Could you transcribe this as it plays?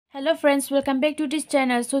Hello friends, welcome back to this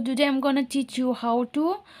channel. So today I'm gonna teach you how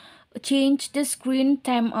to change the screen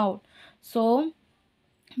timeout. So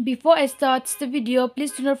before I start the video,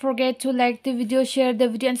 please do not forget to like the video, share the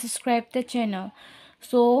video and subscribe the channel.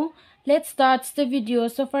 So let's start the video.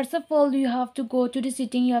 So first of all, you have to go to the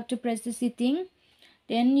setting. You have to press the setting,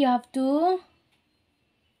 then you have to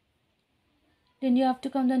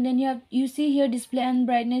come down. Then you see here display and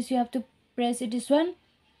brightness. You have to press it, this one.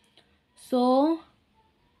 So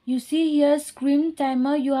you see here screen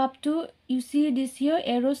timer, you see this here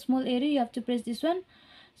arrow, small arrow, you have to press this one.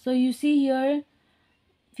 So you see here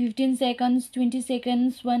 15 seconds, 20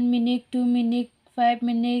 seconds, 1 minute, 2 minutes, 5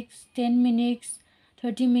 minutes, 10 minutes,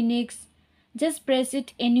 30 minutes. Just press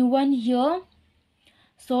it anyone here,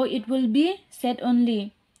 so it will be set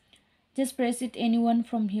only. Just press it anyone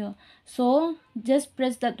from here. So just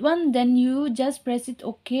press that one, then you just press it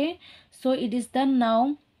okay. So it is done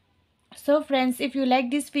now. So friends, if you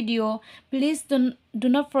like this video, please do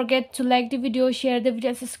not forget to like the video, share the video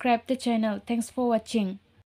and subscribe the channel. Thanks for watching.